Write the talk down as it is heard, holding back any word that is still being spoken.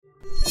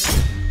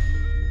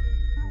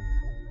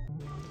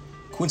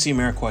Quincy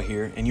Amarikwa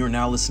here, and you are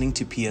now listening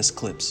to PS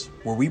Clips,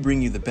 where we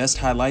bring you the best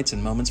highlights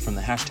and moments from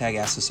the hashtag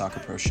Ask the Soccer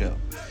Pro show.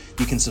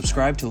 You can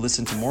subscribe to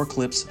listen to more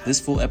clips, this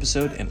full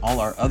episode, and all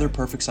our other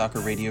Perfect Soccer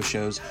radio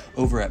shows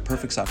over at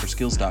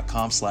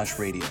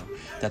perfectsoccerskills.com/radio.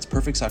 That's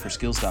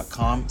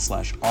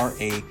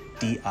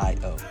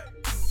perfectsoccerskills.com/RADIO.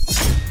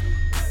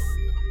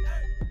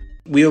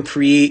 We'll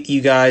create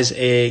you guys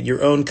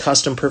your own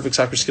custom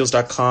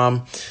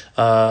perfectsoccerskills.com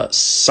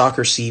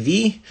soccer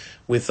CV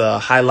with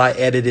a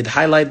edited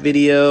highlight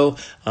video,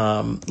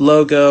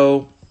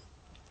 logo,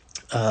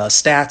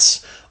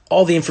 stats,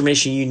 all the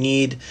information you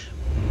need.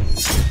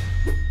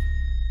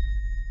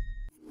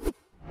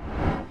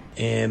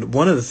 And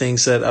one of the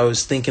things that I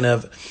was thinking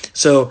of,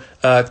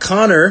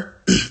 Connor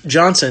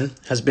Johnson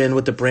has been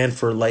with the brand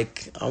for I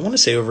want to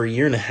say over a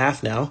year and a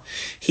half now.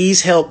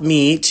 He's helped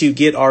me to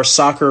get our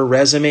soccer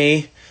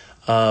resume,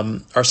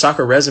 what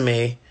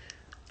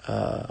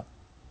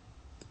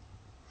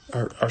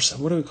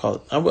do we call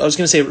it? I was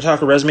going to say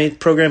soccer resume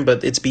program,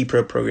 but it's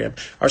B-Pro program.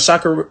 Our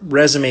soccer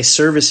resume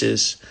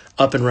services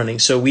up and running.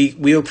 So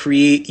we'll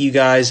create you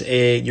guys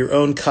your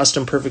own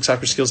custom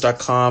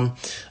perfectsoccerskills.com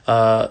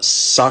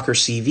soccer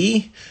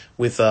CV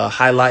with a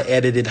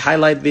edited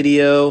highlight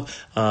video,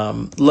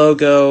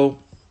 logo,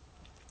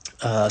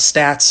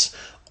 stats,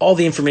 all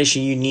the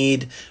information you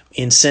need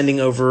in sending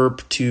over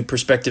to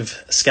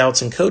prospective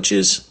scouts and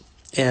coaches.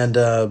 And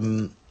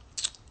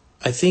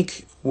I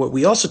think what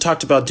we also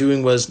talked about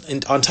doing was,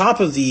 on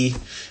top of the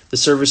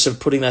service of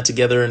putting that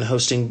together and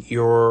hosting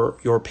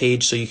your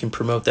page so you can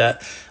promote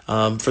that,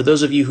 for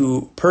those of you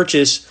who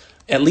purchase,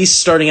 at least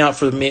starting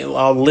out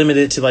I'll limit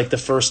it to the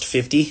first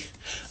 50,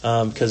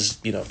 because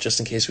just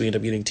in case we end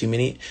up getting too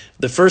many.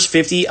 The first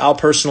 50, I'll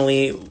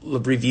personally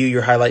review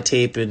your highlight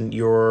tape and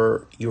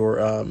your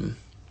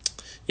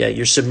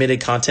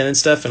submitted content and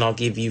stuff, and I'll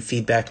give you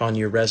feedback on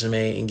your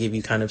resume and give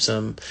you kind of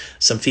some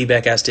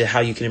feedback as to how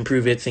you can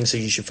improve it, things that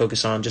you should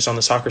focus on just on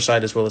the soccer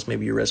side as well as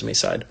maybe your resume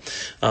side.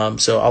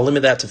 So I'll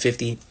limit that to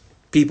 50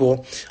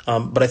 people.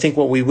 But I think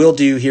what we will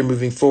do here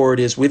moving forward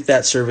is, with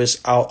that service,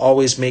 I'll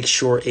always make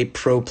sure a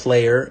pro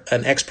player,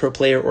 an ex-pro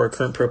player or a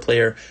current pro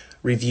player,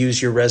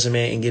 reviews your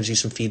resume and gives you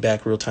some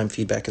feedback, real-time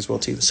feedback as well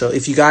too. So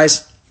if you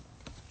guys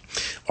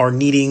are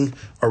needing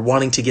or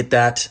wanting to get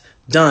that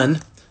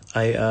done,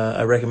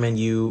 I recommend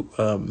you,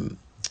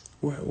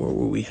 where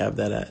will we have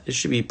that at? It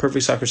should be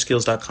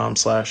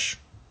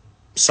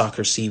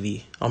perfectsoccerskills.com/soccer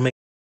CV. I'll make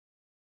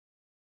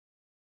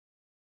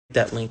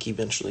that link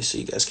eventually so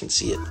you guys can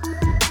see it.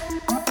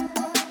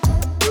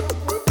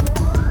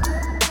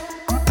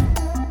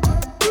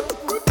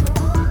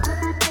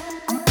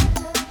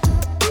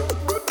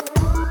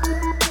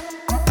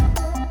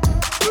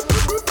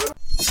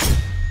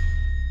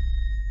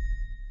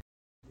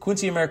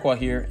 Quincy Amarikwa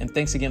here, and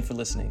thanks again for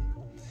listening.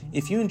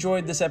 If you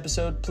enjoyed this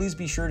episode, please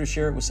be sure to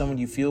share it with someone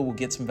you feel will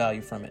get some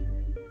value from it.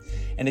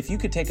 And if you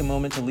could take a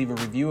moment to leave a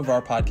review of our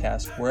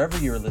podcast wherever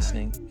you're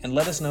listening and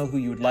let us know who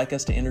you would like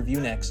us to interview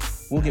next,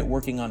 we'll get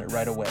working on it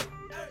right away.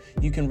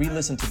 You can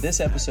re-listen to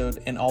this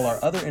episode and all our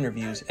other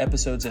interviews,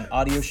 episodes, and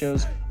audio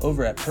shows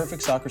over at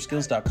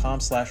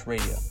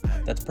perfectsoccerskills.com/radio.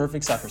 That's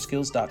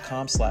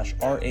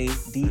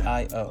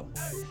perfectsoccerskills.com/RADIO.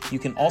 You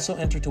can also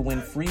enter to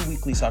win free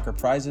weekly soccer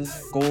prizes,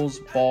 goals,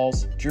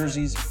 balls,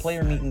 jerseys,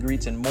 player meet and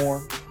greets, and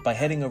more by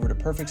heading over to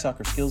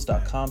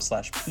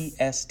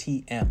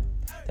perfectsoccerskills.com/PSTM.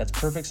 That's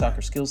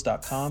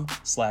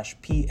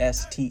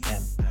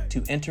perfectsoccerskills.com/PSTM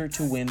to enter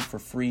to win for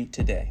free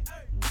today.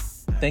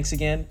 Thanks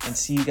again, and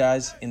see you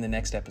guys in the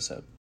next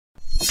episode.